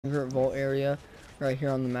Secert Vault area right here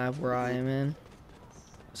on the map where I am in.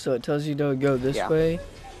 So it tells you to go this way.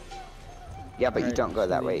 Yeah, but you don't go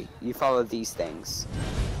that these. way. You follow these things.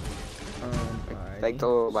 Like the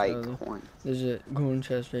little, like, horn. There's a golden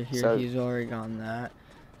chest right here. So, He's already gotten that.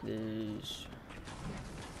 There's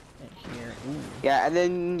right here. Ooh. yeah, and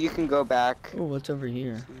then you can go back. Oh, what's over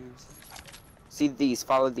here? See these.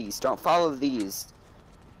 Follow these. Don't follow these.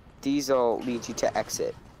 These will lead you to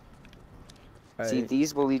exit. Right. See,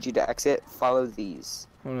 these will lead you to exit. Follow these.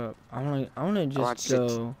 Hold up. I wanna just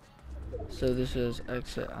go. So this is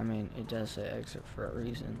exit. I mean, it does say exit for a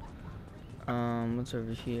reason. What's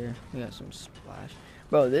over here? We got some splash.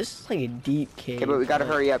 Bro, this is like a deep cave. Okay, but we gotta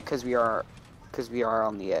hurry up because we are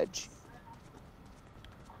on the edge.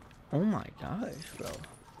 Oh my gosh, bro.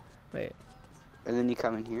 Wait. And then you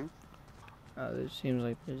come in here. Oh, there seems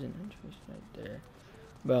like there's an entrance right there.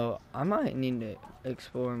 Bro, I might need to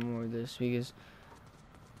explore more of this because...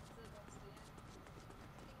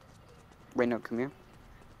 Wait, no, come here.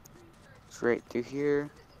 It's right through here.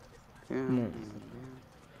 Yeah.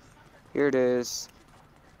 Here it is.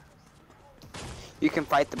 You can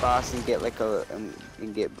fight the boss and get like and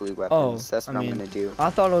get blue weapons. That's what I'm gonna do. I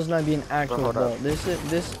thought it was gonna be an actual vault. This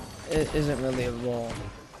isn't really a vault.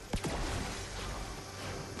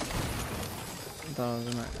 I thought it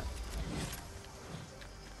was gonna.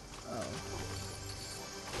 Oh.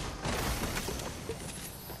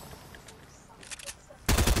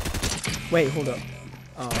 Wait, hold up.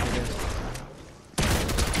 Oh, it is.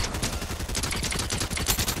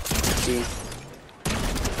 See?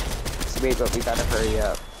 Wait, but we gotta hurry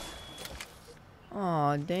up.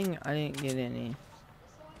 Aw, dang, I didn't get any.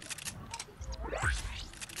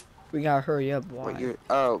 We gotta hurry up, why?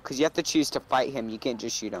 Because you have to choose to fight him. You can't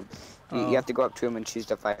just shoot him. You have to go up to him and choose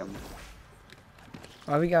to fight him.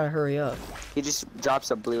 Why we gotta hurry up? He just drops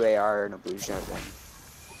a blue AR and a blue shotgun.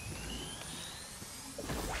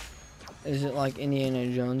 Is it like Indiana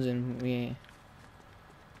Jones and we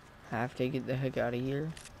have to get the heck out of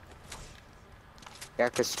here? Yeah,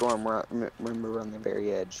 because Storm, remember, we're on the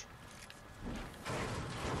very edge.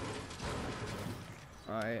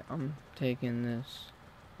 Alright, I'm taking this.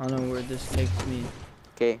 I don't know where this takes me.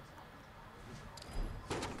 Okay.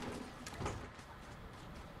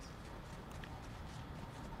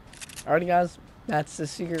 Alrighty guys, that's the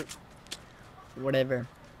secret, whatever.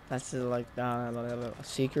 That's the like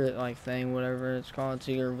secret like thing, whatever it's called,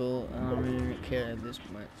 Secert Vault. I don't really care at this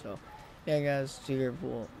point. So yeah guys, Secert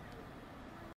Vault.